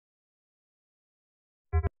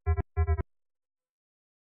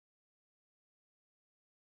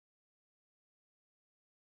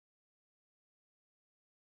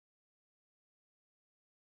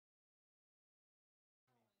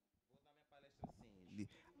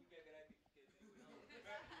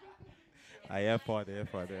Aí é foda, aí é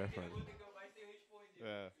foda, aí é foda.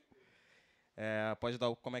 Pode dar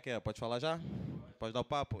o... Como é que é? Pode falar já? Pode dar o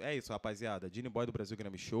papo? É isso, rapaziada. Diniboy do Brasil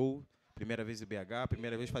Grammy Show. Primeira vez em BH,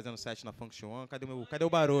 primeira vez fazendo set na Function One. Cadê o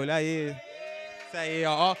barulho? Aí. Isso aí,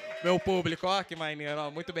 ó. Meu público, ó, que maneiro,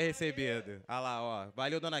 ó. Muito bem recebido. Olha lá, ó.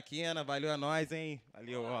 Valeu, dona Quina. Valeu a nós, hein?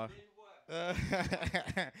 Valeu, ó.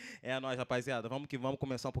 É nóis, rapaziada. Vamos que vamos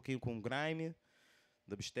começar um pouquinho com grime,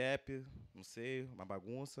 dubstep, não sei, uma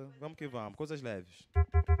bagunça. Vamos que vamos, coisas leves.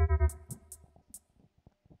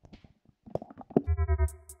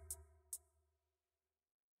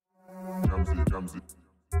 Drumsy.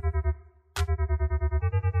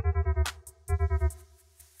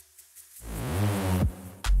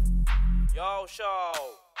 Yo, show.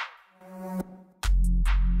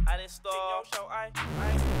 And it's the King Yo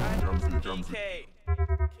show. Drumsy. DK.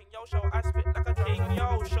 King Yo show. I spit like a King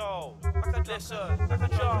Yo show. Like a listen, like a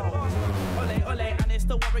Joe. Ole, and it's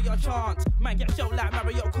the warrior chant. Man, get show like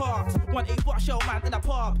Mario Kart. 1-8 bar show, man, in a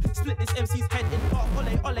pub. Split this MC's head in half.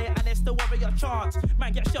 Ole, and it's the warrior chant.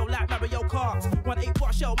 Man, get show like Mario Kart. 1-8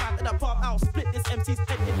 bar show, man, in a pub. I'll split this MC's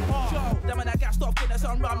head in half. Show, them when I gas off, Guinness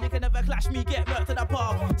on rum. You can never clash me, get murked to the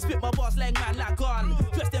pub. Spit my bars, laying man like gun.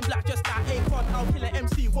 Dressed in black, just like Akon. I'll kill an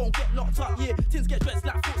MC, won't get locked up, yeah. Tins get dressed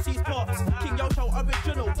like Footsie's pops. King Yo show,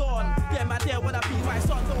 original dawn. Yeah, man, there when I be my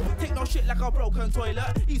son. Don't take no shit like a broken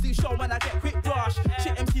toilet. Easy show, man, I get quick brush.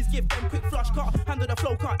 Shit MCs give them quick flush. Can't handle the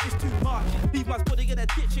flow, can't, it's too much. Leave man's body in a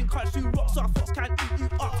ditch and can't shoot rocks. Our fox can't eat you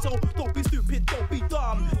up. So don't be stupid, don't be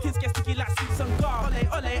dumb. Kids get sticky like sweets and gum.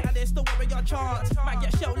 Ole, and it's the warrior chant. Man,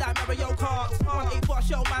 get shell like Mario Kart. 1-8 bar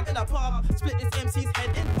show, man, in a pub. Split this MC's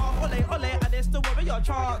head in half. Ole, and it's the warrior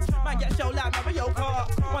chant. Man, get shell like Mario Kart.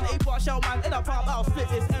 1-8 bar show, man, in a pub. I'll split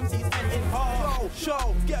this MC's head in half.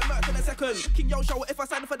 Show, get murked in a second. King Yo show, if I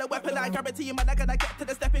stand for the weapon, I guarantee you, man, I gonna get to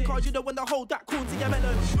the stepping card. You don't want to hold that cool to your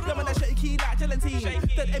melon. Them when they shaky like gelatine.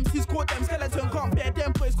 Then MCs call them skeleton. Can't bear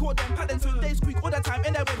them boys, call them Paddington. They squeak all the time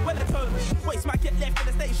in their with Wellington. Waste might get left in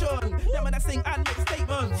the station. Them when I sing and make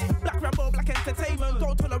statements. Black Rambo, black entertainment.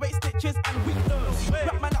 Don't tolerate stitches and weakness.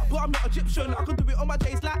 Rap man up, but I'm not Egyptian. I can do it on my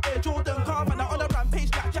days like Air Jordan. Car man on a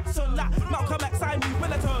rampage like Jackson. Like Malcolm X, I move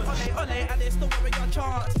Wellington. Ole, and it's the warrior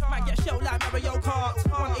chant. Man get shell like Mario Kart.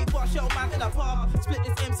 1-8 bar show, man in a pub. Split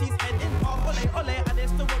this MC's head in half. Ole, and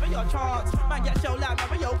it's the warrior chant. Man get shell like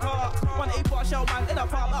Mario Kart. 1-8 bar show, man in a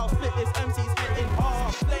pub. I'll split this MC's head in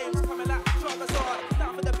half. Flames coming like Charizard.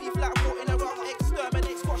 Down for the beef like water in a rock.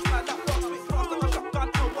 Exterminate squash man that rock. Spit fast like a shotgun.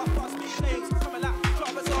 Oh, what fast me flames coming like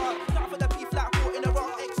Charizard. Down for the beef like water in a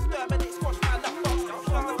rock. Exterminate squash man that rock. Spit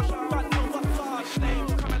fast like a shotgun. Oh, what fast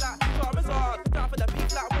flames coming like Charizard. Down for the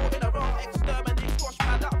beef like water in a rock. Exterminate squash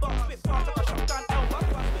man that rock. Spit fast like a shotgun. Oh, what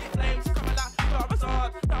fast me flames coming like Charizard.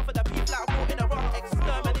 Down for the beef like water in a rock.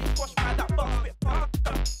 Exterminate squash man that rock. Spit fast.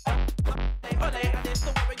 Ole, and it's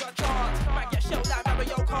the warrior chant. Man get shell like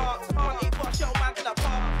Mario Kart. 1-8 bar show, man in a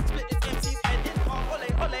pub. Split this MC's head in half.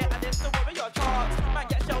 Ole, and it's the warrior chant. Man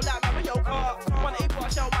get shell like Mario Kart. 1-8 bar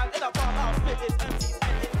show, man in a pub. I'll split this MC's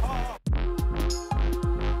head in half.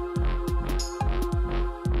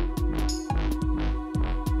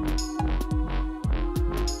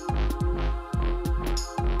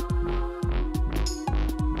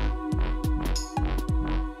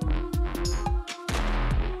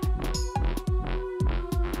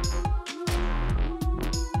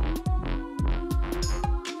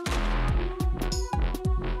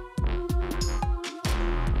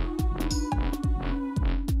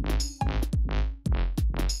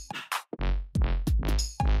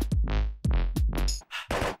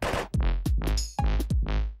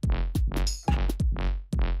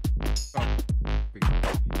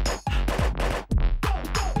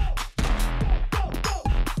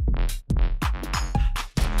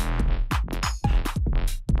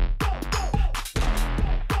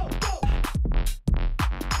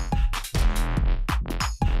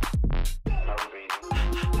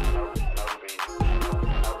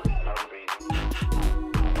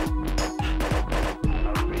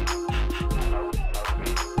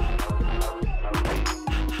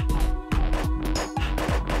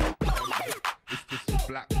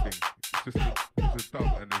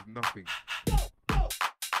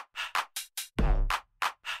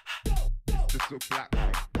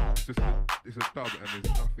 It's a dub and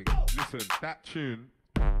there's nothing. Listen, that tune.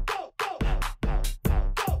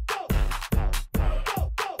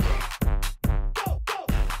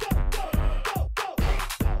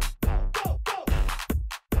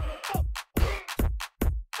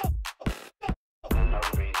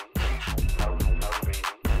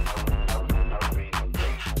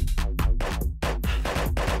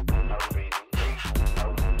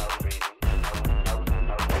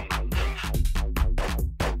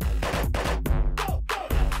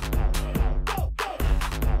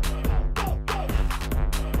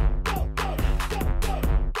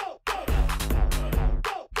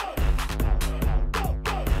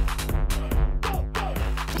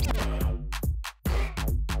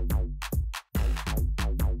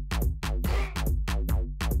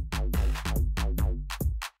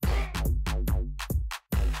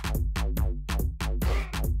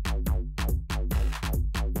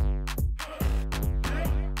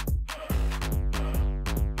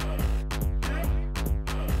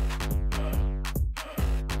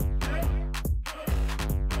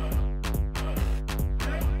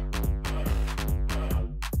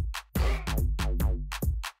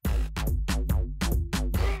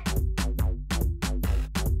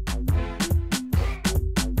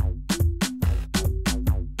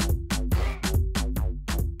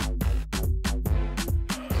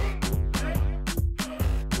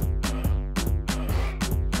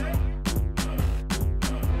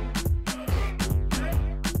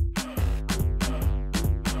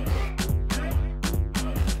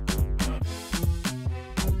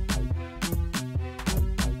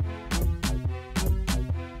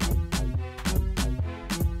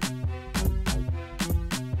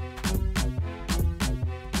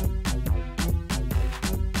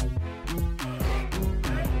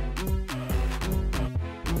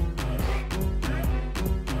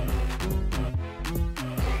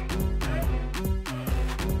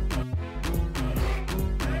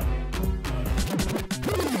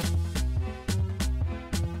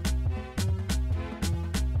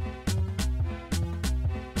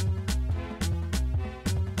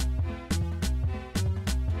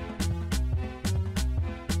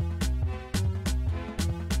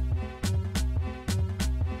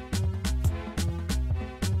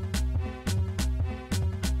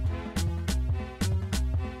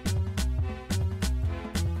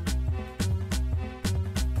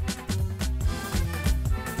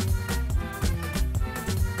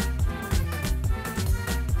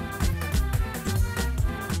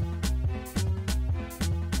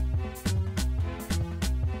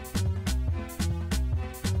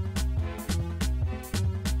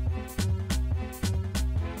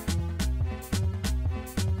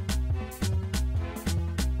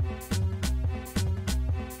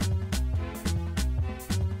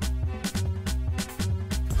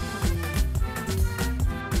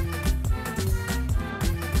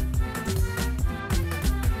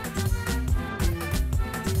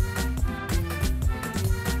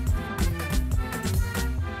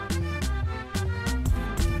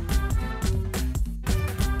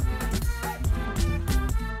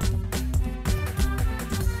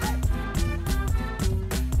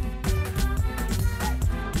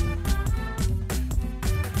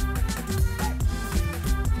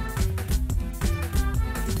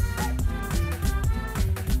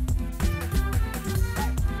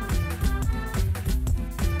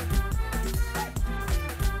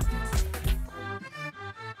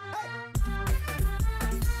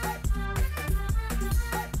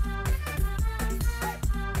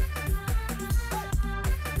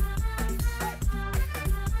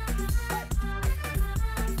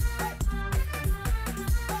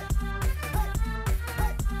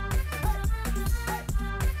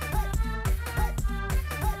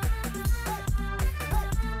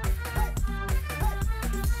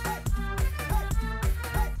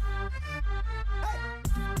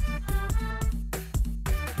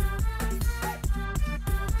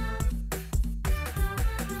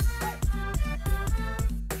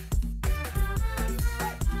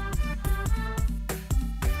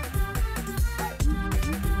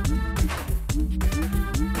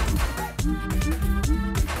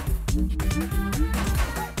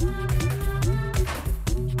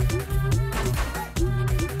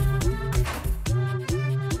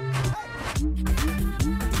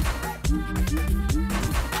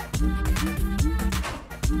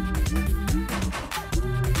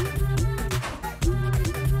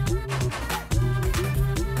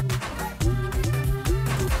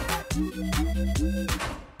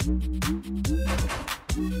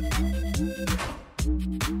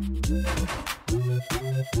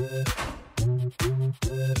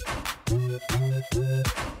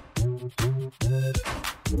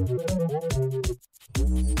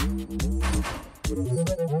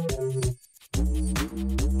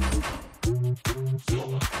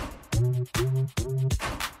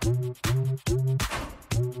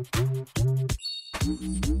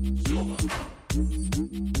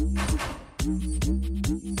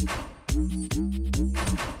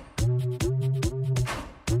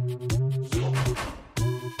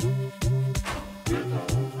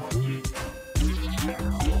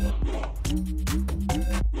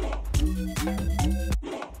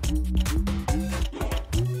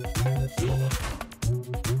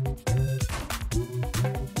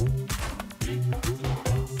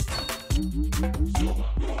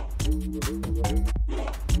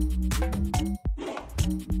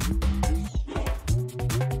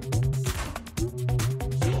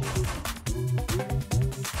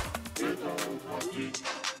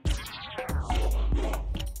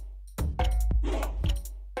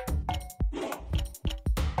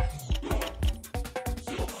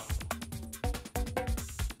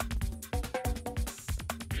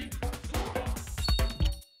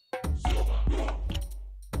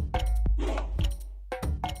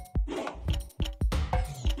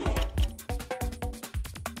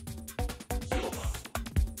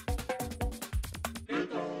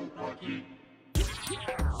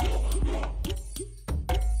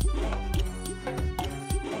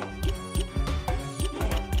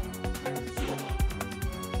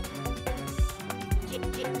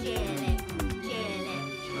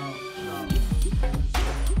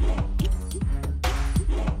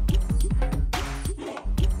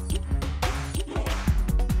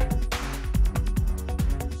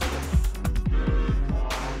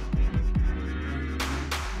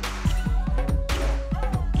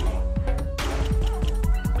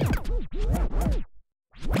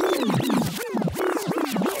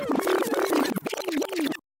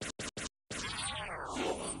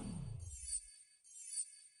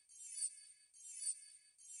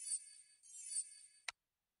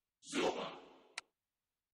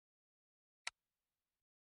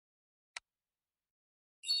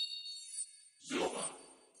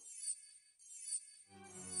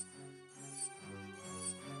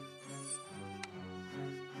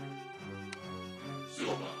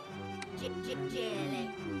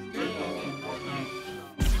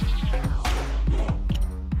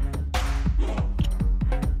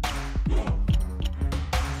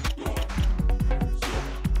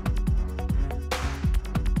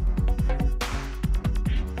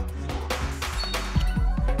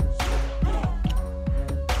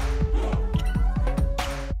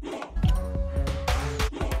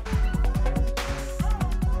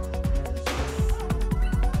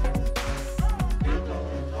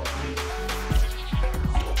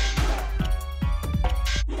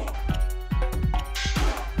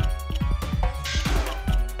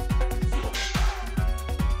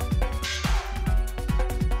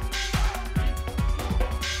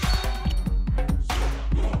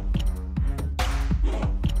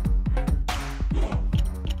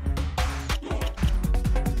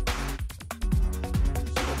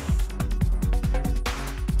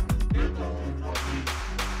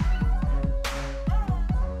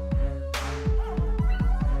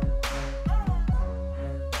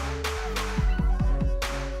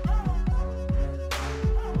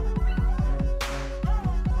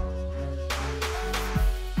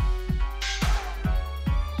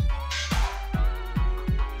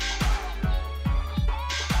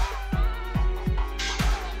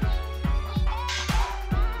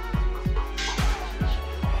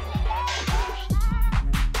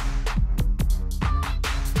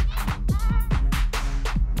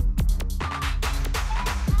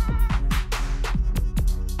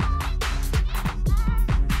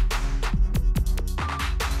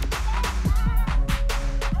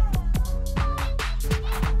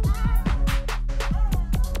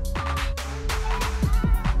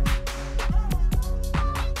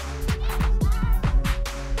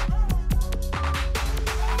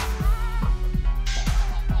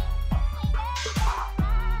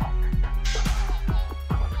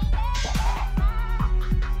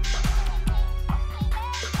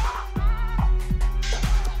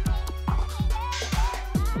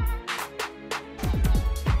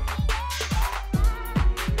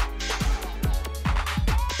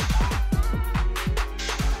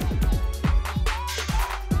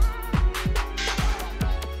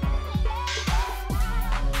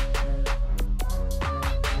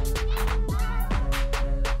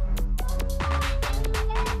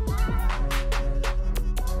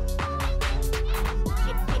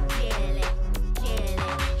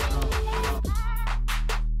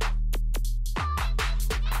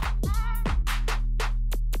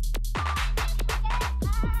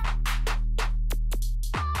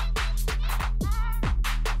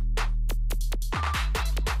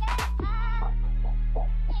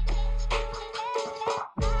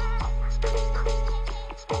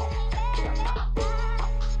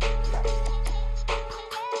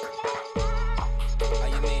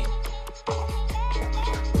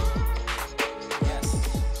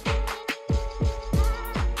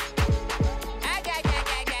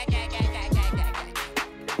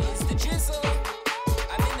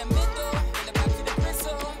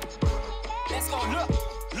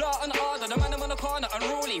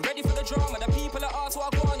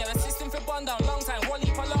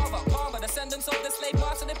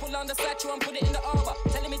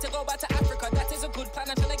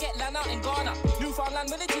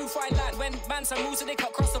 Man, some moves and they cut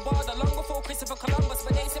across the border long before Christopher Columbus.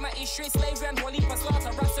 street slavery and whole heap of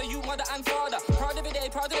slaughter. Rasta, you mother and father. Proud every day,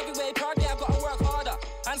 proud of every way, proud day I gotta work harder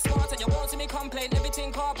and smarter. You won't see me complain,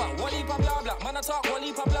 everything copper. Whole heap of blah blah, man I talk whole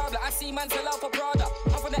heap of blah blah. I see man sell out for Prada.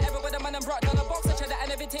 I'm from the ever with the man and brought down a box of cheddar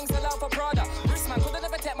and everything sell out for Prada. This man couldn't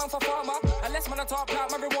ever take man for farmer unless man I talk plant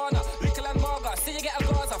marijuana. Little and marga, see you get a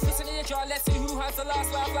Gaza. Fist in your jaw, let's see who has the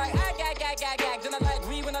last laugh. Like gag. Then I like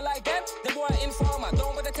we when I like them. The boy informer.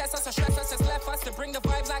 Don't bother test us or stress us, just left us to bring the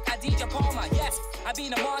vibes like I DJ Palmer. Yes, I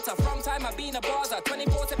been a martyr. From time I been a bazaar.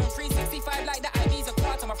 24/7, 365 like the IV's a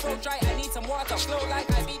quarter. My throat dry, I need some water. Slow like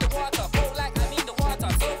I be the water. Bold like I mean the water.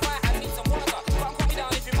 So far I need some water. Can't call me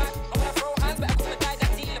down if you mad. I wanna throw hands, but I call the guy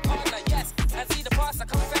that deal the partner. Yes, and see the past. I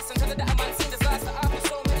confess and tell her that a man seen disaster. I've been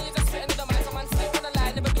so many years, I spit into the mic. A man still on the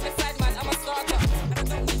line, never been a side man. I'm a starter, and I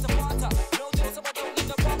don't need some water. No deal, so I don't need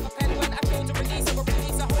no proper pen. When I feel to release, I will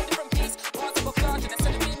release a whole different piece. Parts of a cloud, they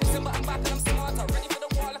said it be missing, but I'm back and I'm smarter. Ready for the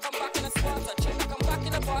war, like I'm back in a Sparta. Chill like I'm back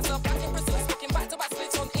in a Barca, back in Brazil, smoking back to back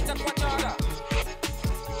splits on Inter Quadrada.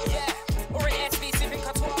 Yeah, or an airspace, even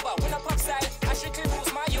Catawba. When I pop side, I strictly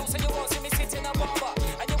rules my use, and you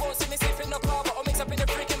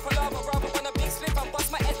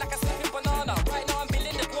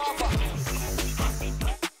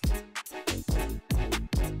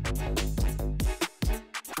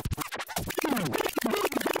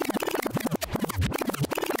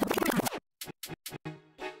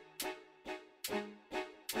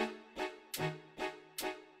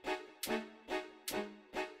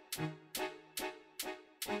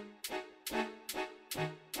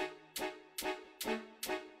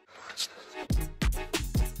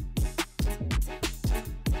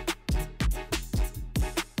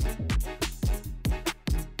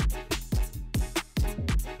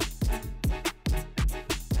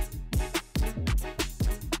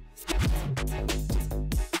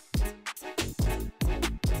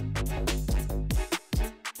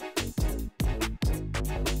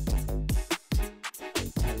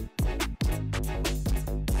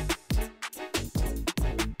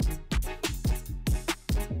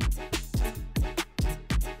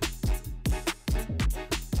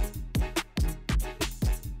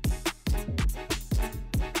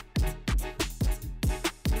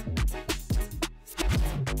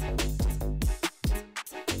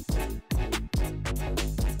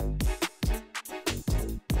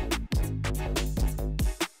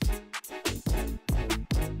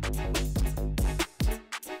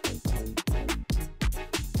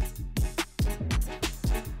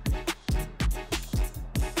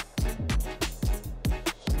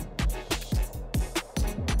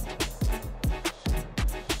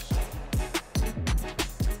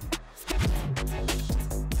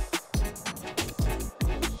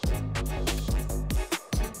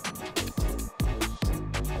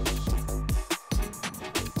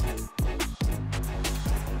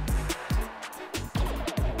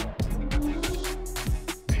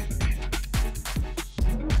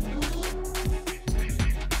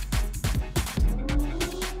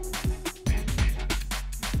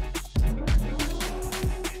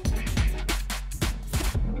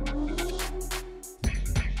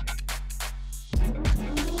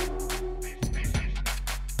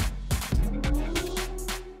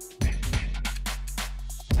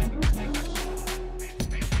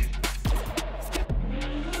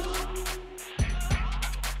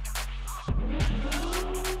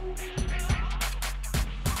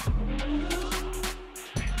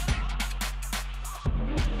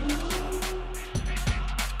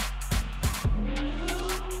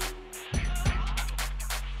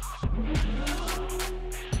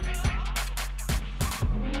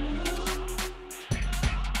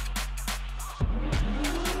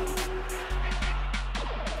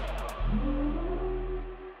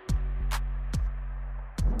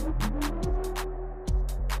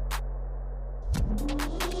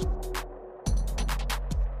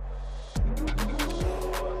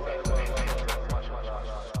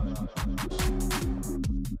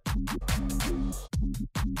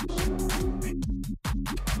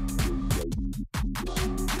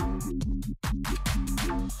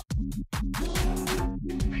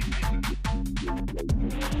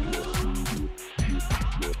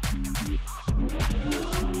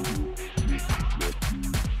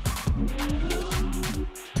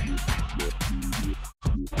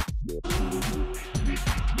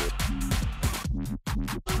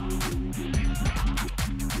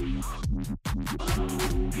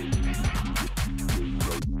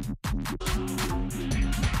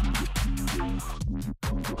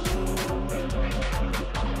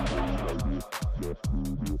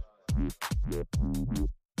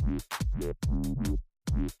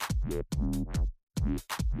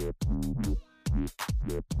Special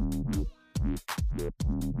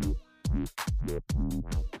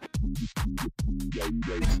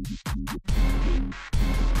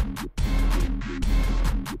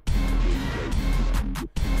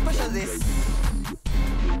this.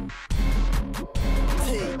 T.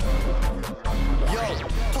 Yo,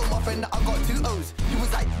 told my friend that I got 2 O's. He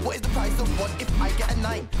was like, what is the price of one if I get a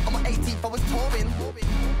 9? On my 18th I was touring.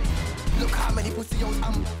 Look how many pussy-os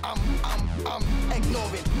I'm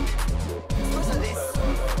ignoring. Special this.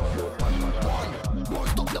 1. Won't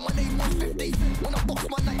stop that my name was 50. When I boxed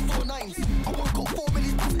my night 4 9s. I woke up 4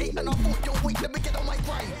 minutes past 8 and I thought, yo wait, let me get on my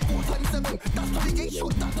grind. 4 times 7, that's 28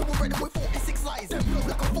 shots. That's double red with 46 lies. Then blow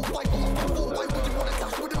like a 4-5 on my 4. Why would you wanna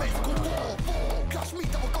clash with the Mexican 4? Clash me,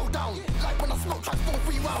 that will go down. Like when I smoke tracks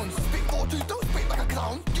 4-3 rounds. Spit 4-2, don't spit like a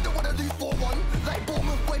clown. You don't wanna lose 4-1. Like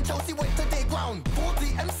Bournemouth when Chelsea went to their ground.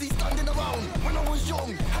 40 MC standing around. When I was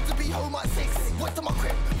young, had to be home at 6. Went to my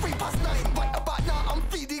crib, 3 past 9. Right about now, I'm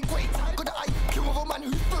feeding great. Got the IQ of a man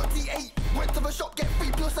who's 38. Went to the shop, get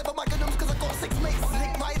 3 plus 7 magnums cause I got 6 mates.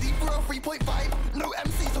 Nick Miley for a 3.5. No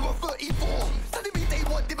MC, so I'm 34. Telling me they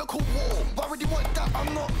want difficult war. Why would you want that?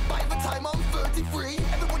 I'm not. By the time I'm 33,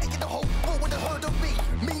 everybody in the whole world would have heard of me.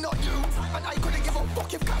 Me, not you. And I couldn't give a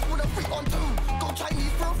fuck if cats would have 3 on 2. Go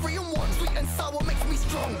Chinese for a 3 on 1. Sweet and sour makes me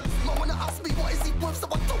strong. Mom wanna ask me what is he worth, so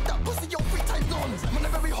I told that pussy yo 3 times none. Man,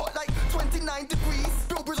 I'm very hot like 29 degrees.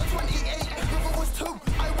 Billboards are 28. River was 2.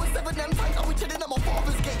 I was 7 them times. I was chilling at my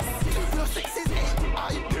father's gates. 2 plus 6 is 8.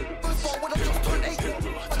 I first ball when I just turned 8.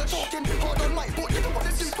 When I'm talking hard on my book, you know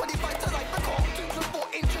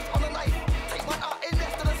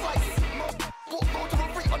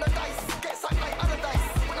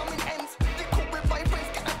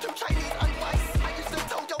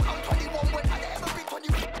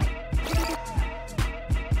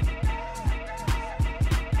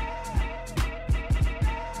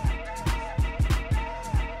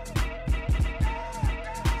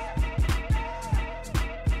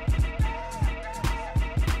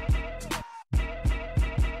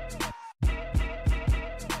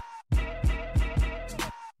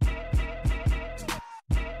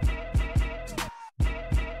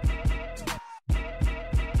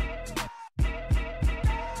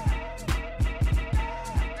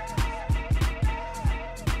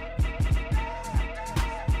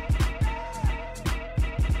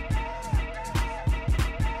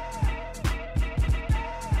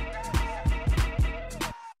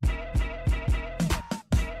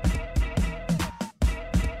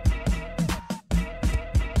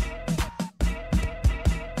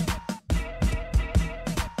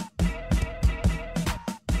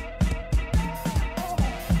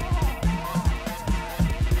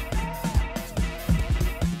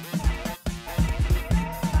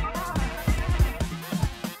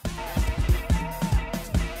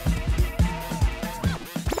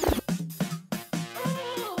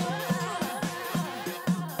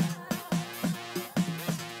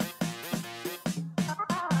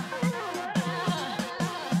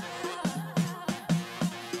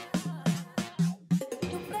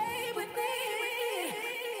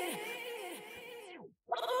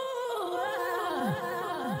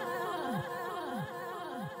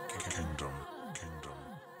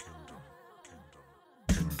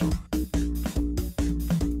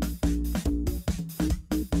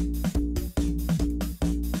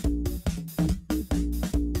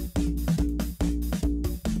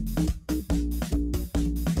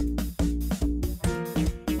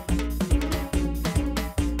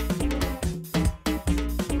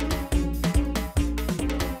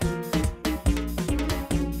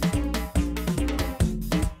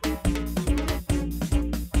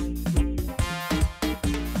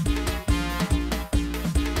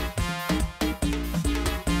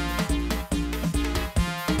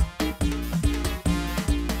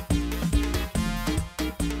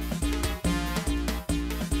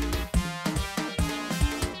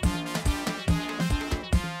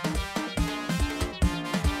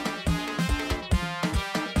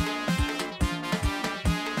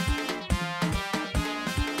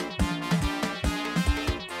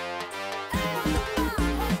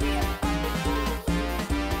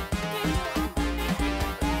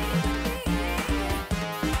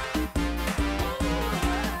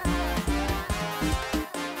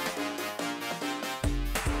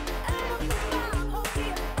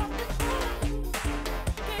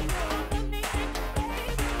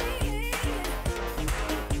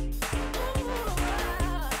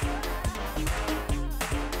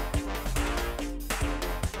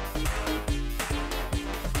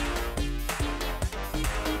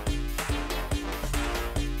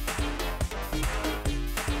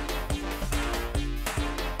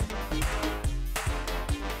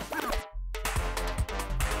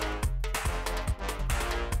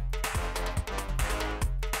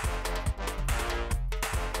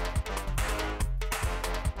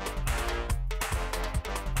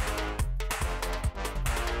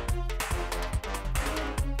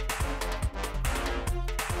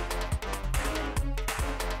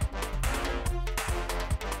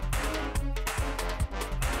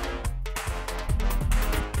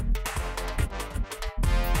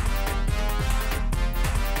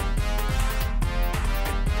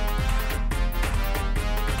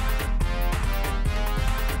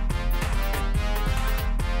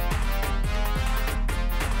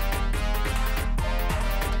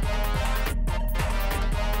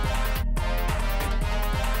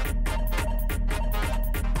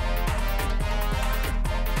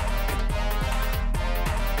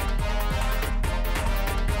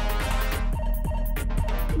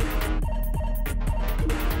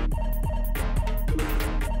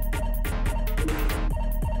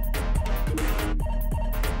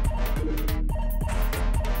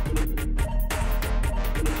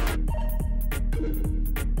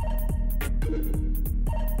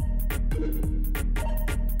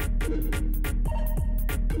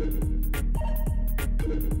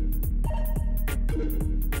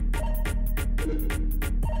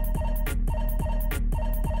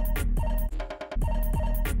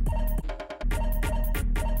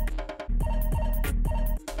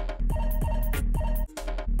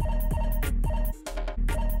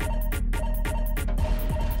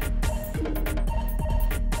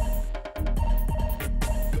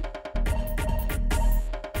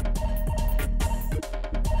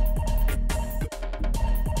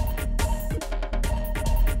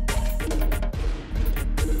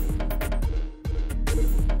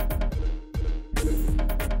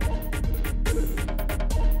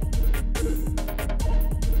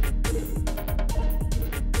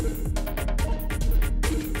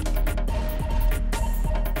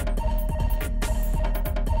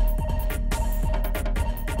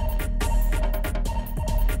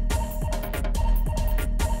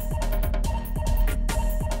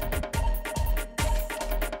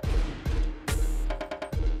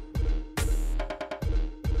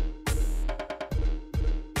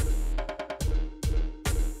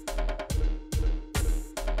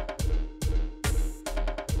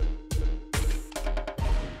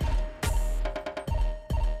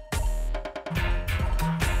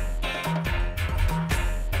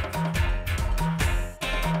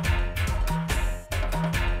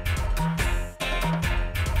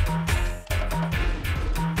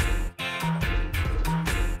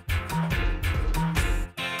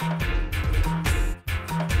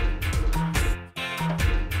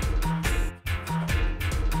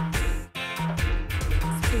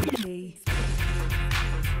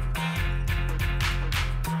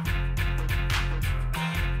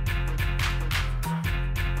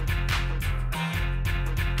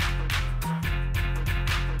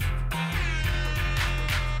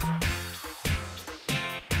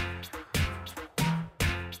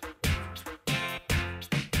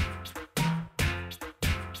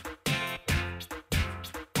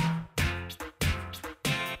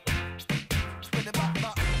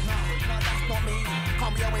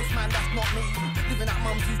Can't be a waste man, that's not me. Living at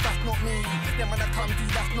mum's house, that's not me. Then when I come to you,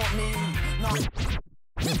 that's not me. No.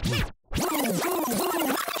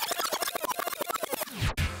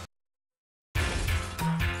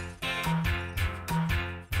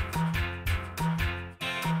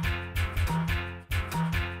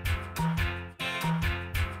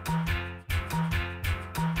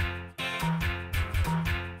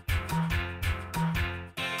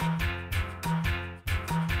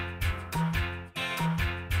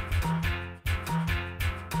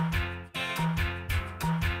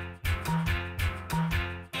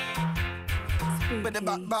 With the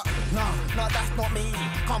back, nah, that's not me.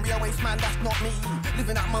 Can't be a waste man, that's not me.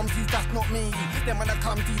 Living at mum's house, that's not me. Then when I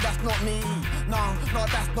come to you, that's not me. No,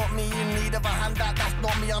 that's not me. In need of a handout, that's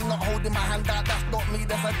not me. I'm not holding my hand out, that's not me.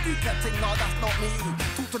 There's a deep thing, no, that's not me.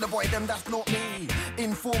 Talk to the boy, them, that's not me.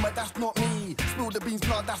 Informer, that's not me. Spill the beans,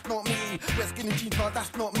 no, that's not me. Wear skinny jeans, no,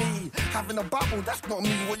 that's not me. Having a bubble, that's not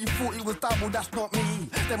me. What you thought it was double, that's not me.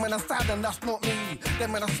 Then when I'm sad, and that's not me.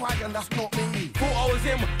 Then when I'm swagging, that's not me. Thought I was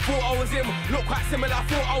him. Look quite similar,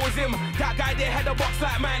 thought I was him. That guy there had a box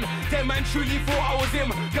like man. Them man truly thought I was him.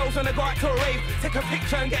 Girls wanna go out to a rave, take a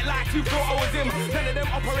picture and get liked. You thought I was him. None of them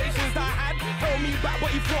operations that I had held me back,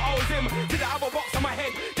 but you thought I was him. Did I have a box on my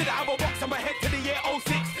head? Did I have a box on my head to the year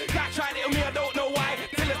 06? Guy tried it on me, I don't know why.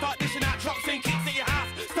 Till I start dishing out drops and kicks at your house.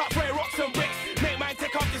 Start throwing rocks and bricks. Make mine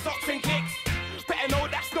take off the socks and kicks. Better know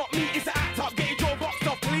that's not me. It's an act up. Get your jaw boxed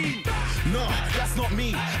off clean. No, that's not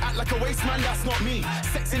me. Act like a waste man, that's not me.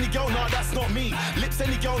 Sex any girl, nah, that's not me. Lips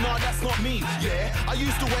any girl, nah, that's not me. Yeah, I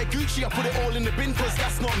used to wear Gucci, I put it all in the bin, cause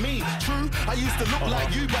that's not me. True, I used to look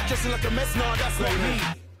like you, but dressing like a mess, nah, that's not me.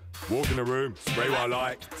 Walk in the room, spray what I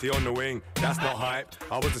like, tea on the wing, that's not hype.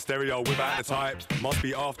 I was the stereo without the type, must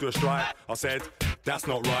be after a strike. I said, that's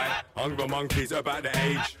not right. Hungry monkeys about the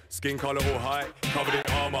age, skin colour or height, covered in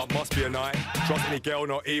armour, must be a night. Trust any girl,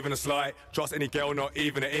 not even a slight. Trust any girl, not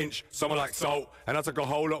even an inch. Someone like salt, and I took a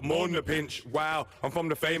whole lot more than a pinch. Wow, I'm from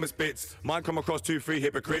the famous bits. Mine come across 2-3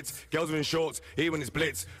 hypocrites. Girls are in shorts, even when it's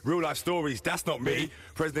blitz. Real life stories, that's not me.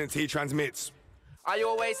 President T transmits. I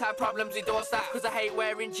always have problems with door staff cause I hate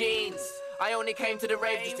wearing jeans. I only came to the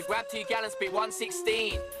rave just to grab 2 gallons, spit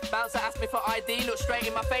 116. Bouncer asked me for ID, looked straight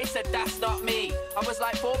in my face, said that's not me. I was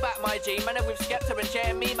like, fall back my G, man, I'm with Skepta and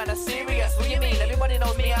JME, man, I'm serious. What you mean? Everybody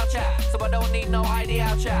knows me out chat, so I don't need no ID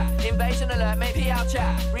out chat. Invasion alert, make P out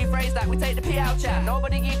chat. Rephrase that, we take the P out chat.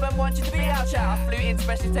 Nobody even wants you to be out chat. I flew in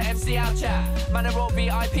specially to MC out chat. Man, I wrote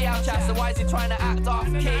VIP out chat, so why is he trying to act off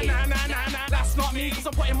key? Nah, that's not me, cause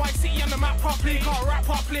I'm putting my city on the map properly. Can't rap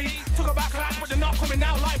properly. Talk about clash, but they're not coming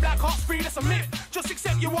out like Black Ops 3. That's a myth. Just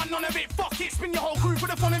accept you want none of it. Fuck it, spin your whole crew for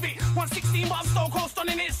the fun of it. 116, but I'm so cold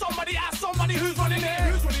stunning it. Somebody ask somebody who's running it.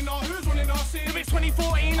 Who's running our scene? If it's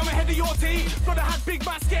 2014, I'm ahead of your team. Brother had big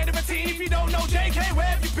man scared of a teen. If you don't know JK, where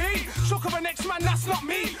have you been? Shook of a next man, that's not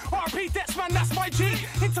me. RP Dex man, that's my G.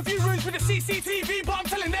 Interview rooms with the CCTV, but I'm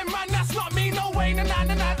telling them man, that's not me. No way, nah,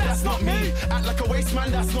 that's not me. Act like a waste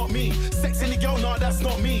man, that's not me. Sex any girl, nah, that's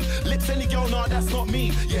not me. Lips any girl, nah, that's not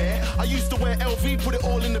me. Yeah, I used to wear LV, put it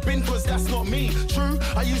all in the bin, cause that's not me. True,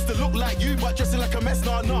 I used to look like you, but dressing like a mess,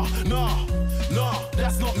 nah,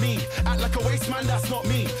 that's not me. Act like a waste man, that's not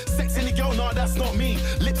me. Sex any girl, nah, that's not me.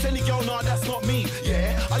 Lips any girl, nah, that's not me.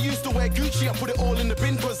 Yeah, I used to wear Gucci, I put it all in the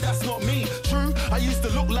bin, cause that's not me. True, I used to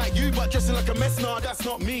look like you, but dressing like a mess, nah, that's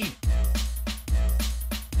not me.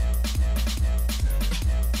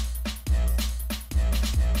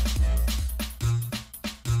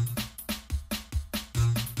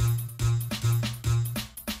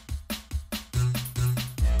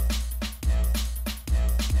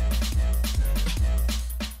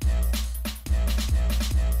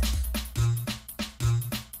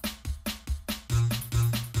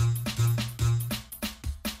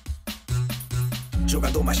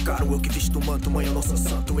 Jogador mais caro, eu que visto o manto, mãe, eu não sou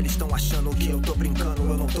santo. Eles estão achando que eu tô brincando,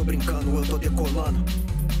 eu não tô brincando, eu tô decolando.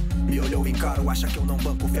 Me olhou em caro, acha que eu não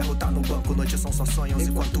banco, o ferro tá no banco. Noites são só sonhos,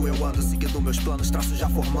 enquanto eu ando seguindo meus planos, traços já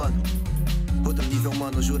formando. Outro nível,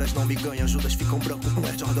 mano, juras não me ganham, Judas ficam branco. Um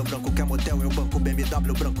é Jordan branco, quer motel, eu banco,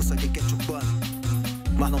 BMW branco, sangue quente urbano.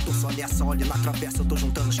 Mas não tô só nessa, olhe na travessa, eu tô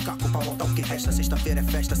juntando os cacos pra montar o que resta. Sexta-feira é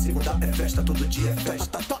festa, segunda é festa, todo dia é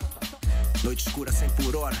festa. Noite escura 100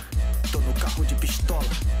 por hora, tô no carro de pistola.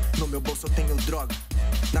 No meu bolso eu tenho droga,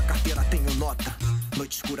 na carteira tenho nota.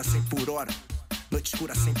 Noite escura 100 por hora, noite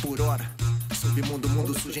escura 100 por hora. Submundo,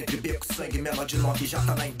 mundo sujo entre beco, sangue, menor de 9 já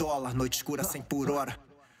tá na dólar. Noite escura 100 por hora,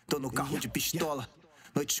 tô no carro de pistola.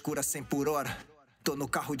 Noite escura 100 por hora, tô no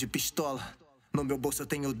carro de pistola. No meu bolso eu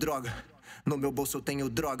tenho droga, no meu bolso eu tenho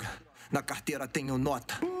droga. Na carteira tenho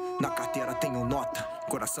nota. Na carteira tenho nota,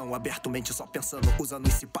 coração aberto, mente só pensando. Os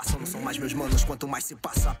anos se passam, não são mais meus manos. Quanto mais se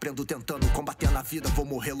passa, aprendo tentando. Combater na vida, vou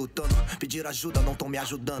morrer lutando. Pedir ajuda, não tão me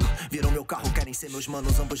ajudando. Viram meu carro, querem ser meus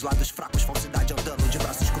manos. Ambos lados fracos, falsidade andando. De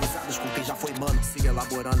braços cruzados com quem já foi mano. Se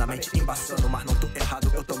elaborando, a mente embaçando. Mas não tô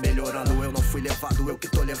errado, eu tô melhorando. Eu não fui levado, eu que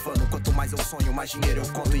tô levando. Quanto mais eu sonho, mais dinheiro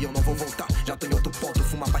eu conto. E eu não vou voltar, já tô em outro ponto.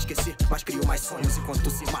 Fuma pra esquecer, mas crio mais sonhos. Enquanto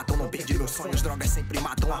se matam, não perdi meus sonhos. Drogas sempre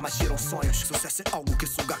matam, armas tiram sonhos. Sucesso é algo que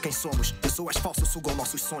suga quem somos. Pessoas falsas sugam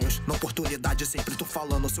nossos sonhos. Na oportunidade sempre tô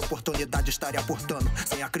falando. Se oportunidade estaria aportando.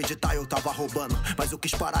 Sem acreditar eu tava roubando. Mas eu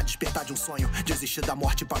quis parar, despertar de um sonho. Desistir da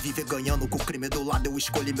morte pra viver ganhando. Com o crime do lado eu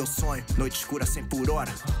escolhi meu sonho. Noite escura 100 por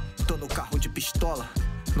hora. Tô no carro de pistola.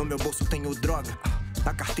 No meu bolso tenho droga.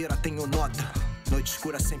 Na carteira tenho nota. Noite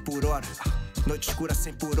escura 100 por hora. Noite escura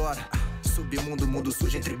 100 por hora. Submundo, mundo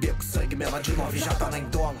sujo entre beco, sangue. Menor de 9 já tá na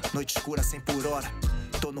endola. Noite escura 100 por hora.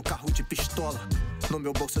 Tô no carro de pistola. No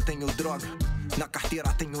meu bolso tenho droga. Na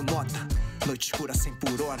carteira tenho nota. Noite escura 100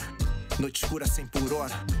 por hora. Noite escura 100 por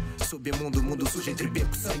hora. Submundo, mundo sujo entre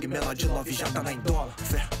beco, sangue. Menor de 9 já tá na endola.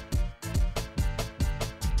 Fé.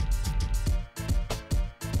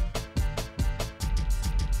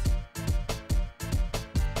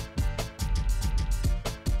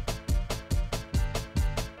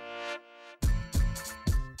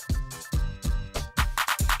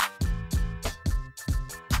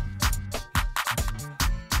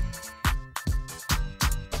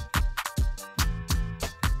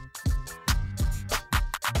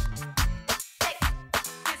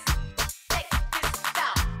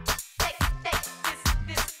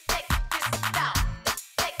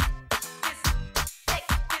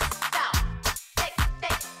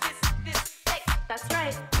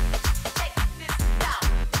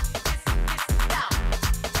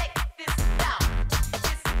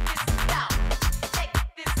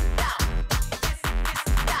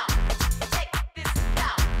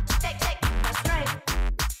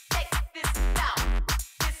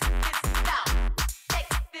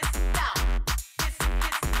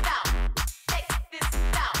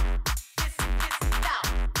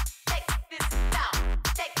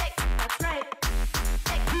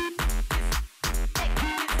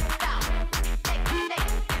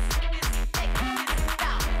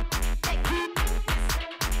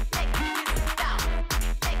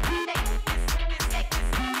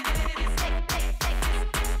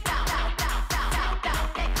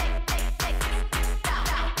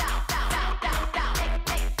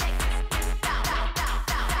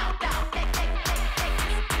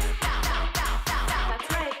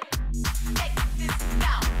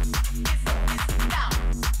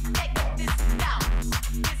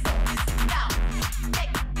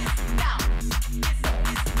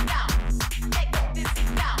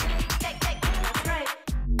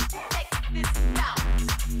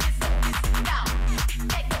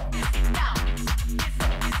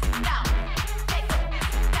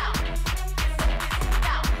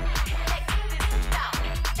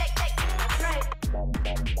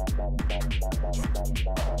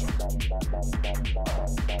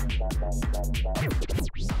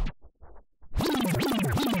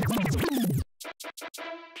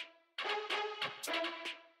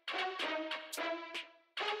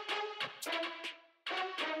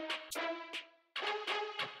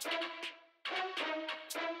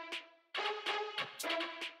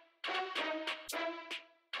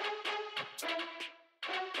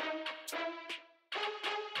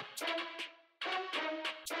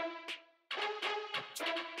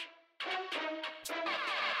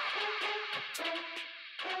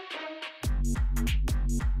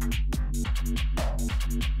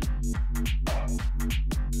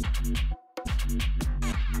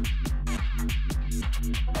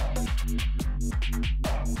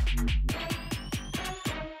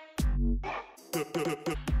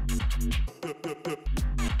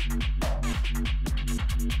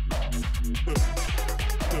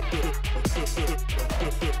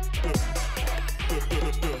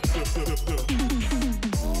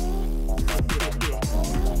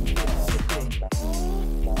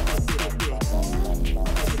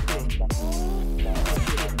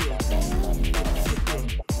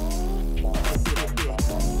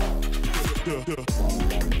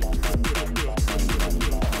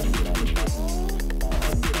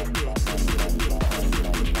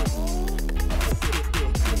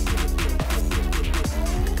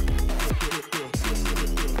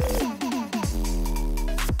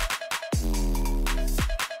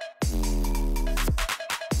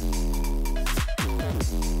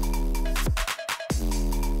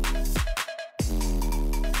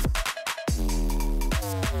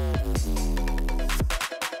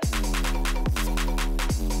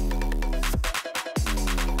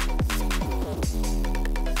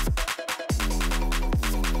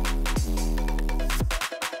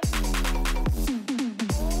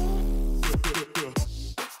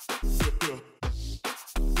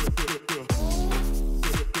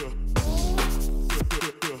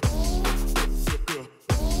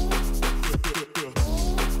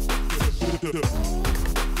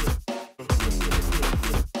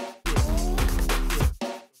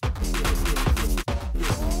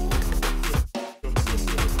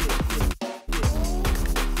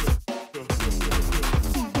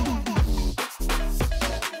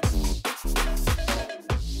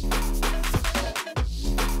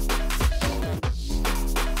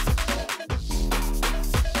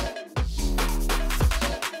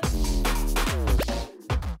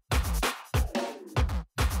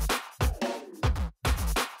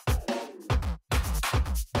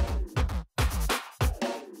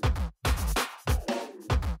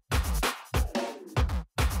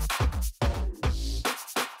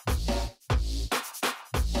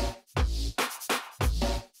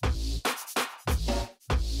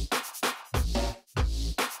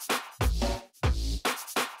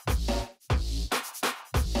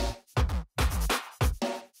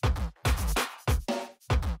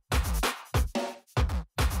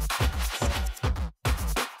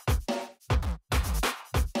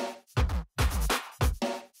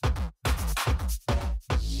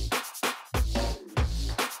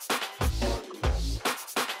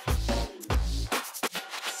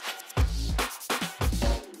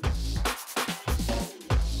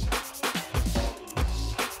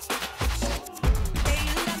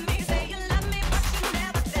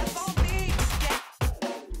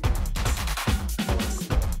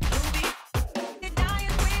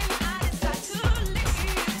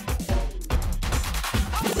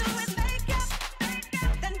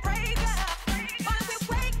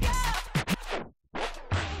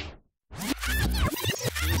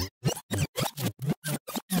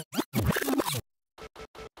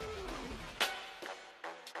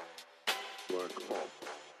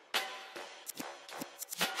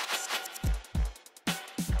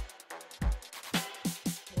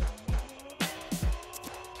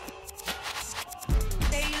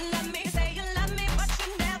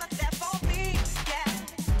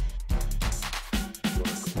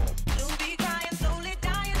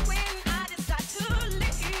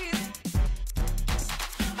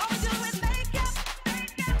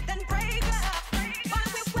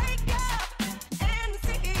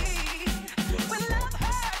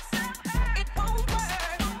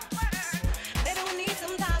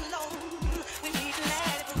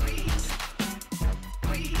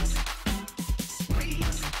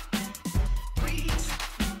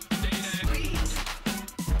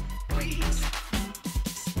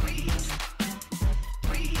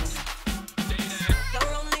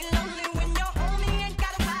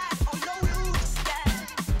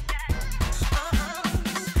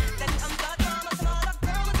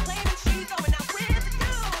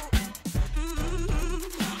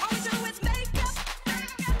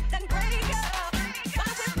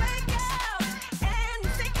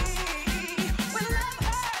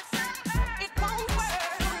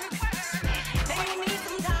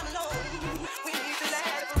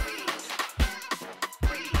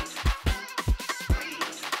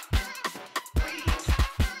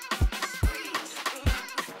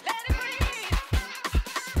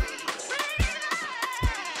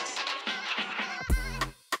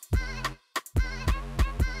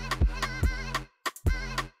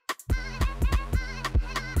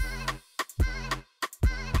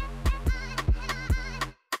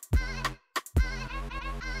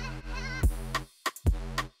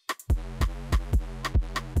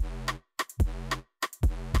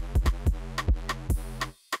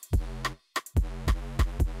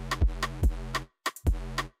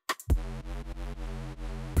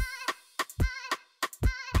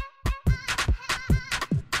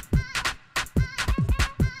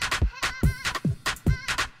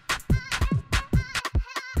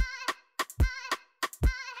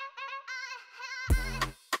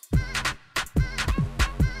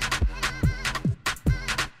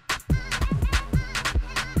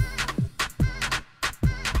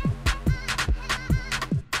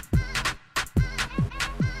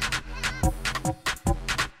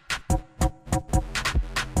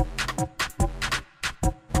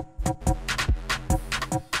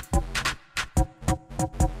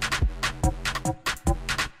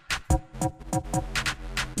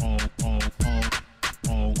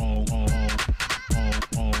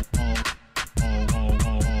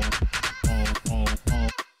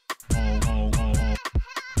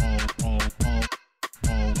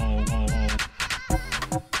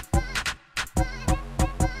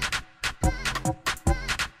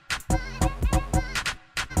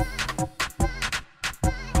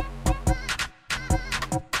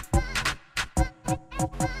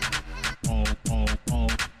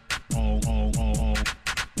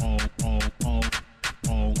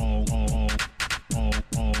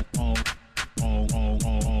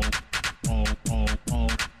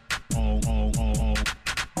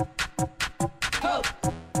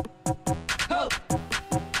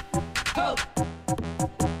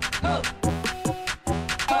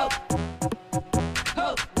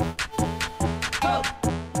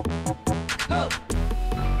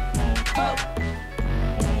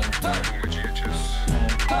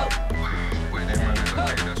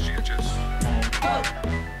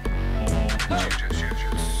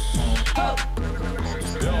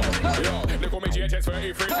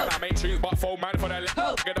 And I make tunes, but full man for the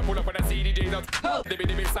Gonna pull up on the CDJs up.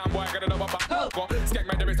 Dibby sound boy, gonna know what Skek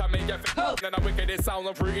man, there is time make you feel. Then I wicked it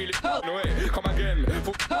sounds pretty. No way, come again.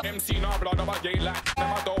 MC, no blood of a gay like.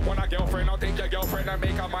 Them I don't want a girlfriend, I'll take your girlfriend and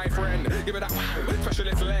make her my friend. Give it that wow,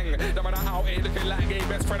 specialist leng. Them man out here looking like gay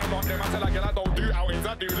best friend. I'm not them, I tell a girl I don't do outings,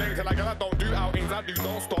 I do leng. Tell a girl I don't do outings, I do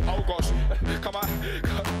don't stop. Oh gosh, come on.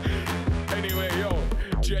 Anyway, yo.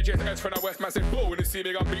 GHS from the West Massive Blow. When they see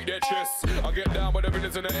me, I beat their chests. I get down with the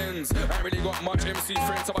villains and the ends. I ain't really got much MC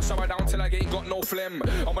friends, so I shower down till I ain't got no phlegm.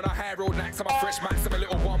 I'm on a high road next, I'm a fresh max, I'm a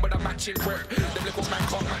little one with a matching crep. Them little man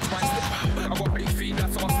can't match my step. I got big feet,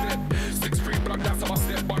 that's how I step. 6'3" blood, that's how I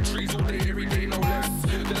step. Bun trees all day, every day, no less.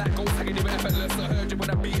 The light goes hanging, even effortless. I heard you when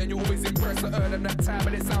I beat and you always impressed. I heard them that time,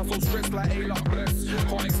 and it sounds so stressed like A-Lock bless.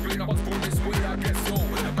 Can't explain, I was born this way, I guess so.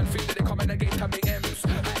 Man, think that they come in the game to make M's. I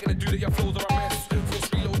ain't gonna do that, your flows are a mess.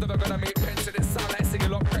 Never gonna make pence and it sound like singing a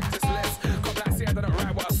lot, practice less. Come like say I didn't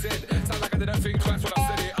write what I said. Sound like I didn't think twice when I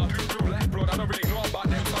said it. I do blue like blood, I don't really know about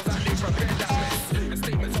them. Sounds like they prepared that mess. The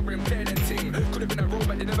statements are impaired and ting. Could have been a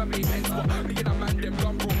robot, they never made pence. But me and a man, them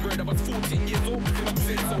done broke bread. I was 14 years old, picking up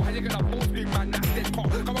sin. So how you gonna boast big man, that's dead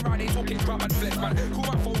pop. Come around, ain't talking crap. man flex, man. Cool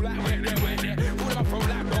man fall like where there. Cool man throw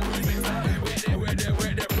like no flex, like where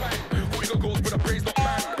there, bang. Hooligan goes with a praise, not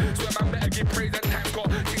man. So a man better give praise and thanks,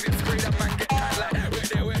 got things it's great, that man get tight like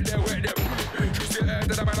where there. You see that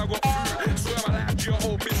the man I got through. Swear my life to your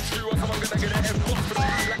hope is true, or someone gonna get an F-box for the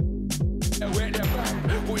like where there, bang.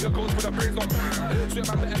 Hooligan goes with a praise, not man. So a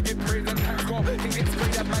man better give praise and thanks, got things it's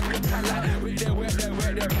great, that man get tight like where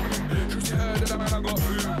there. You see that the man I got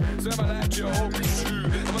through. Swear my life to your hope is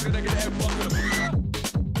true, someone gonna get an F-box for the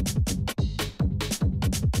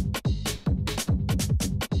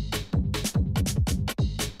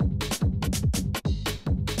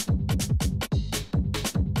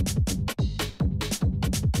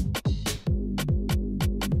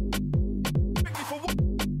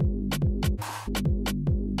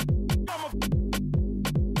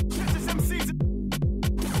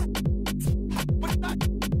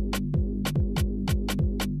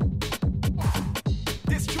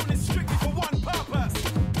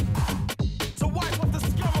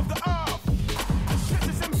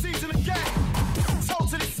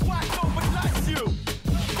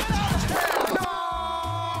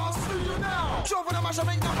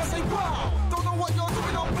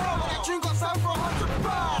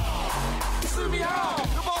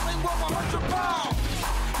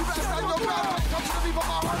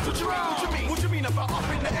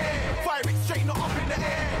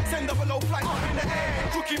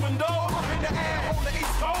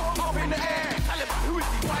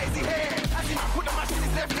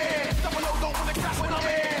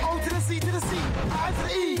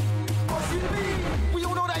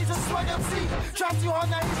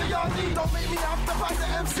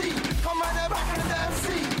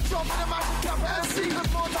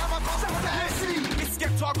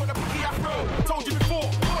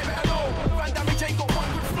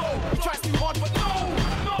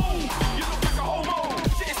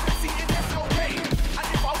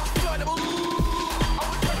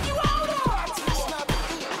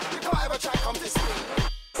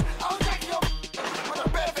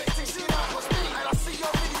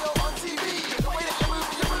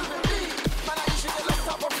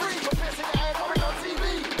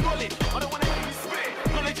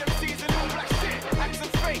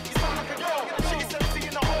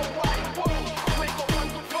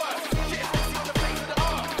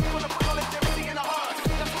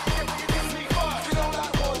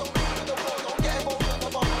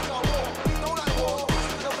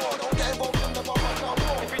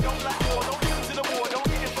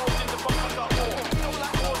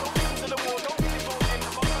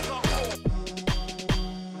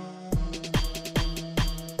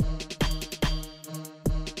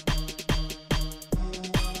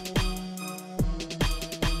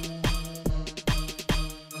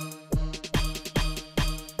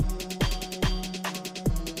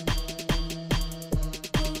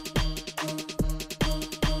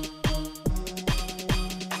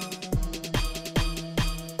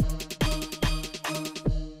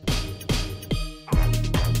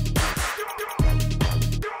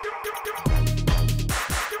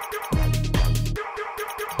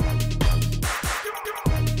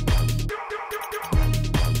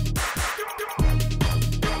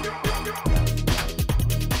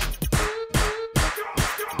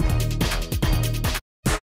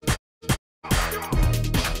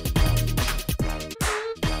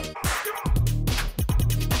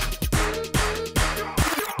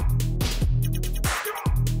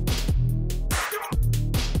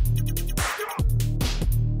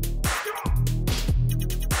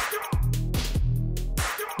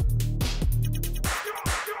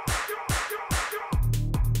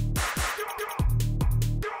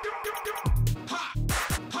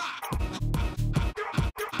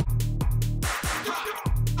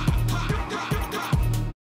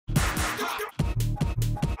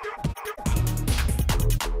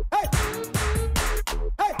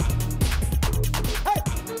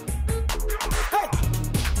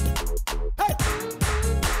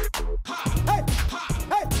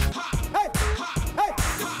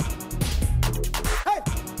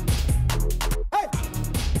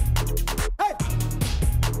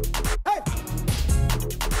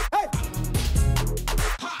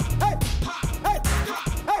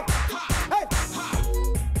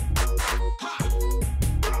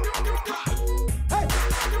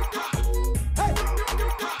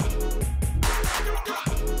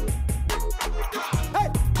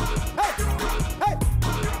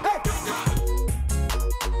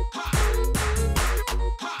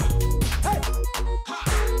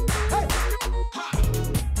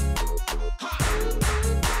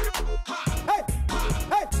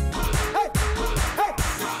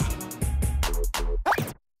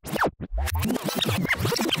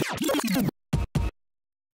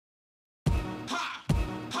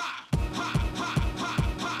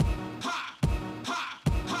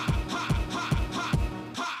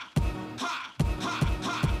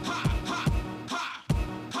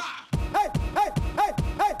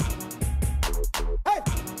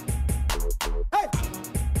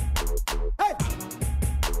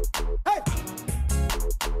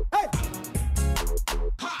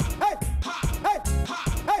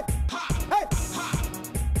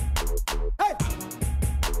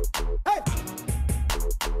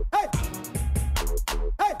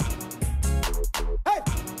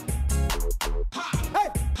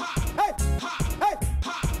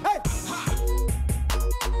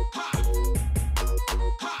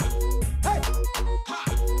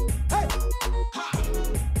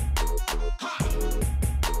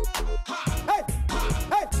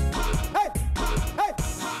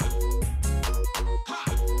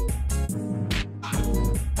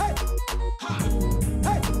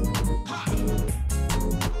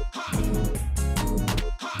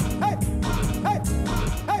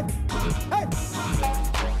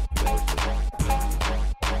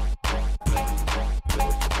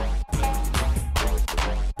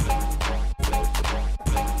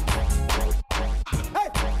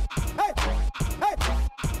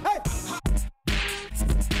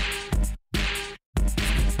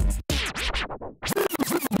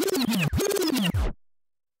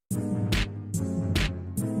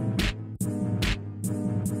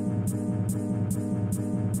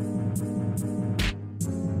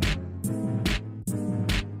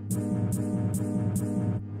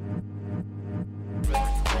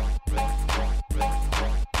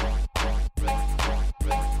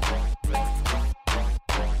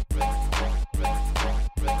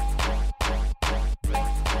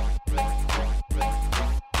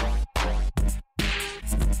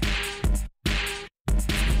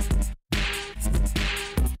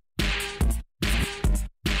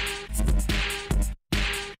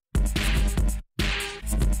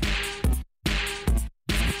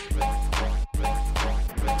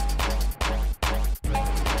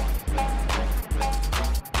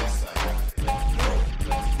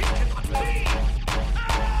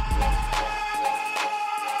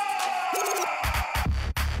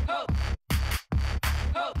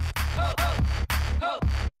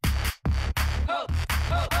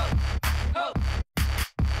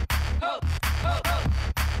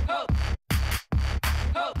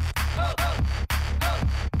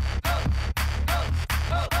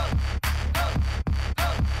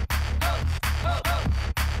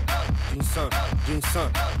Jinsan.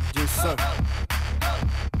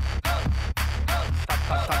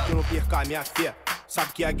 Tá que eu não perca a minha fé.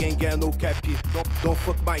 Sabe que a gang é no cap. Don't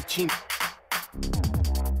fuck my team.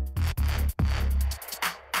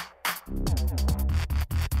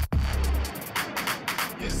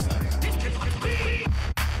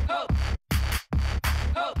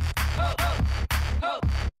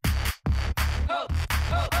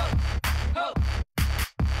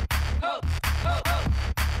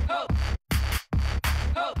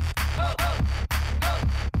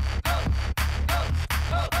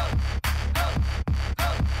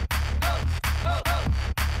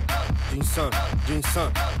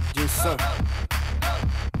 Jinsan.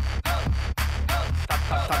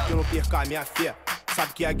 Tá que eu não perca a minha fé.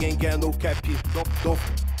 Sabe que a gang é no cap. Don't.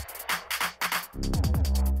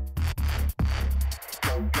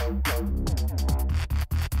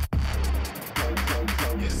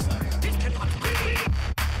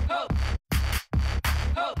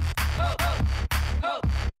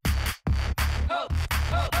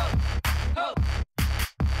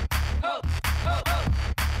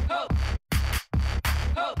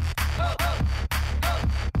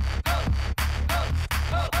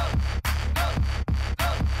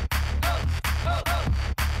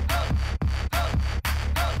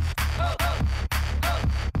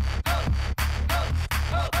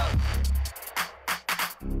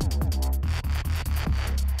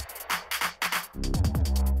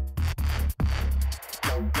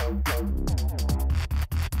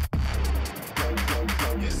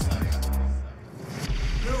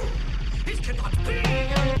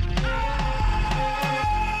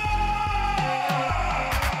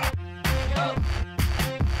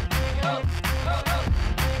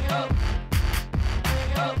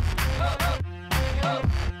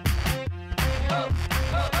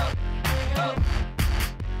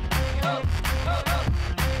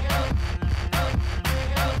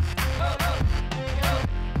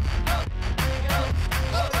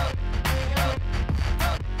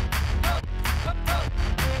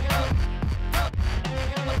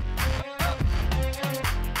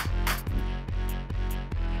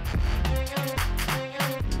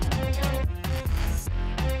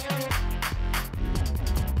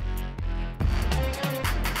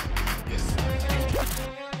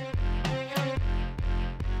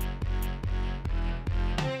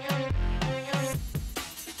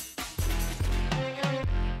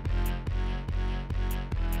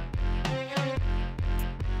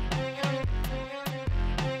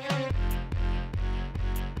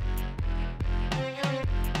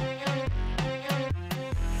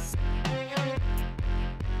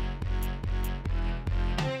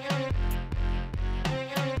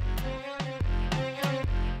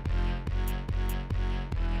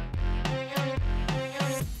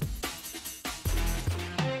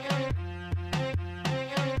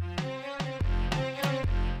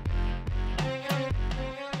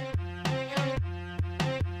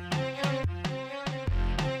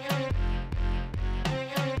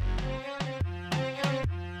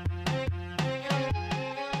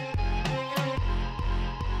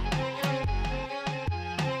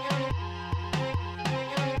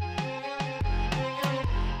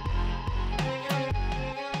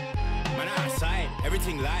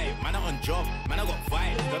 Everything live, man, I on job, man, I got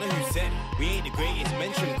vibes. Don't know who said we ain't the greatest.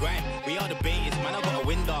 Mention grind, we are the baitest. Man, I got a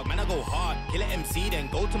win dog, man, I go hard. Kill a MC, then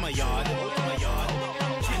go to my yard.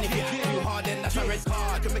 And if you act too hard, then that's a red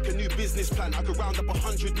card. I can make a new business plan. I could round up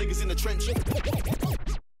 100 niggas in the trench.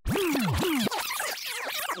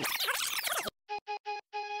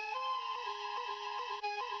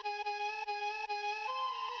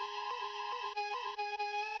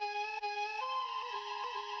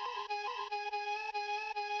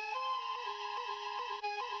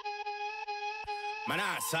 Man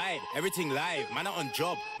outside, everything live, man on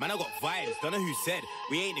job, man I got vibes, don't know who said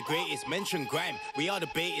we ain't the greatest, mention grime, we are the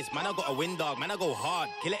baitest, man I got a win dog, man I go hard,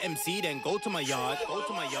 kill a MC then go to my yard,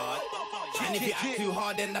 and if you act too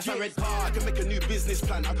hard then that's a red card. I can make a new business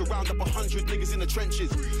plan, I could round up 100 niggas in the trenches,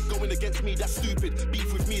 going against me that's stupid,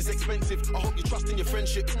 beef with me is expensive, I hope you trust in your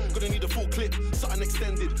friendship, gonna need a full clip, something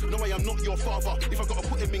extended, no way I'm not your father, if I gotta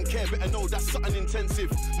put him in care better know that's something intensive,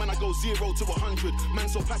 man I go 0 to 100, man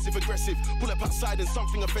so passive aggressive, pull up outside and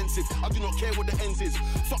something offensive, I do not care what the ends is,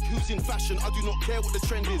 fuck who's in fashion, I do not care what the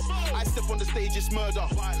trend is, I step on the stage it's murder,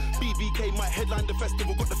 BBK might headline the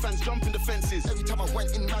festival, got the fans jumping the fences, every time I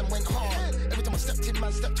went in man went hard, every time I stepped in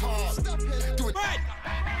man stepped hard, do it right,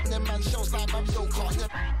 and then man shows like Mario Kart,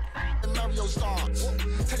 yeah, and Mario starts,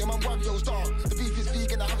 tell him I'm Wario's dark, the beef is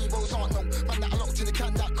vegan, the Haribos aren't, no, man that I locked in the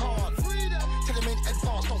can that can't, tell him ain't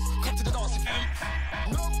advanced, don't come to the dance if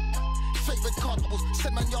no. Straight red card bubbles,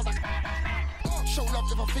 said man you're like. Show love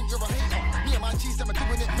if I think you're a hater. Me and my G's, them are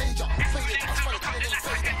doing it major. Faded, I spell it, telling them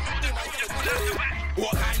fader.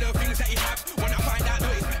 What kind of things that you have? When I find out,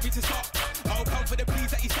 don't expect me to stop. I'll come for the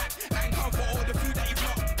pleas that you stack and come for all the food that you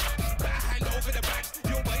block. Better hand over the bags.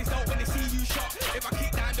 Your boys know when they see you shot. If I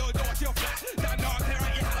kick down those doors, you're flat. Down dark, clear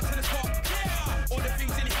out your house to the spot. All the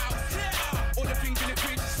things in the house. All the things in the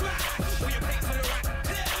fridge. All your plates on the rack.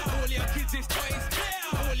 All your kids is toys.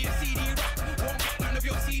 All your CD rap. Won't get none of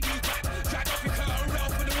your CDs back. Drag off your curtain rail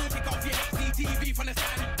for the wall. Pick off your HDTV from the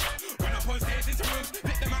stand. Run up on stage into rooms.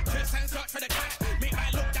 Pick the mattress and search for the cat. Make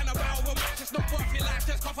man look down a barrel of a mattress. Not worth your life.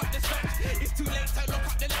 Just cough up the scratch. It's too late to lock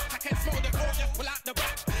up the latch. I can smell the floor. Just pull out the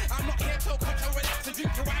back. I'm not here to control, relax and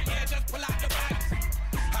drink your wine. Yeah, just pull out the bags.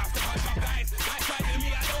 Have to punch up guys. Like driving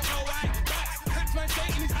me, I don't know why. Catch man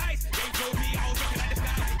shaking his eyes. They told me I was looking at the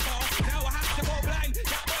sky. Now I have to go blind.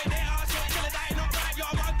 That boy they are straight till I die. Not right,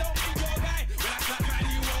 your man don't think you're a guy. When I slap man,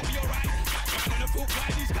 you won't be alright. Catch man on the full fly,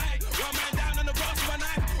 this guy. One man down on the grass with a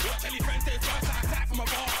knife. Watch any friends say first I attack from a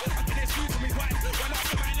bar. I get this food from his wife. When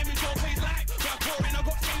after man, let me show for his life. When I'm pouring, I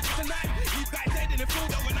got stages tonight. These guys dead in the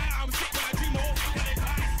field overnight. I'm sick when I dream of all things that they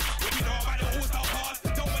pass. When you know about the all-star cars.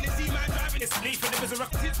 Don't want to see man driving. It's me for the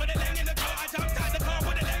Berserk. It's for the leng in the car. I jumped out the car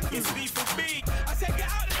for the leng. It's me for me. I said get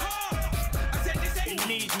out the car. I said this ain't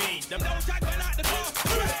need me. Them don't drag man out the car.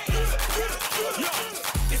 Yo,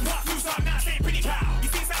 it's not loose on now. Say pretty pal. You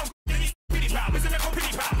see sound pretty pal. It's a little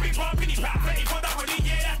pretty pal. Big one pretty pal. 34 that one in,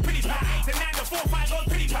 yeah, that's pretty pal. The 9 to 4 5 goes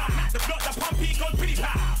pretty pal. The block the pumpy goes pretty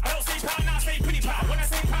pal. I don't say pal now. Say pretty pal. When I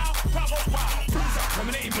say pal, pal goes wow. Bruiser,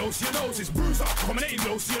 dominating blows to your nose. It's bruiser, dominating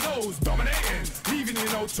blows to your nose. Dominating, leaving you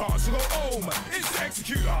no chance to go home. It's the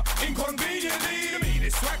executor, inconveniently. The mean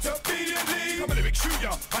is swacked up obediently. I'm a big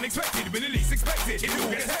shooter, unexpected when the least expected. It all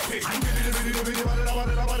gets hectic.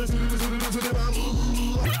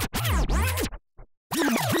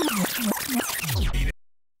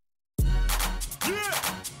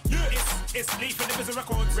 It's Lee for the Berserk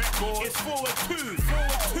Records. It's forward two.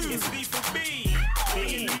 It's Lee for me.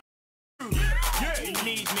 Yeah, you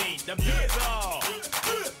need me. The beers are.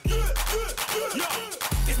 Yo,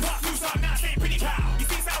 it's not loose on now. Say pretty pal. You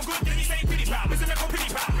see sound good, then you say pretty pal. Berserk Record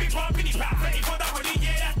pretty pal. Big one pretty pal. 34 that one in,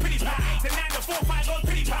 yeah, that's pretty pal. The 9 to 4 5 goes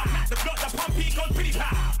pretty pal. The block the pumpy goes pretty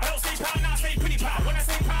pal. I don't say pal now. Say pretty pal. When I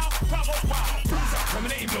say pal, pal goes wow. Bruiser,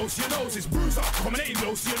 dominating blows to your nose. It's bruiser, dominating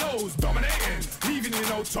blows to your nose. Dominating, leaving you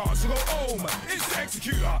no chance to go home. It's the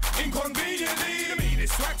executor, inconveniently. The mean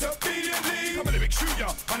is swacked up obediently. I'm a big shooter,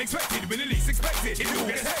 unexpected when the least expected. It all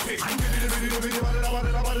gets hectic.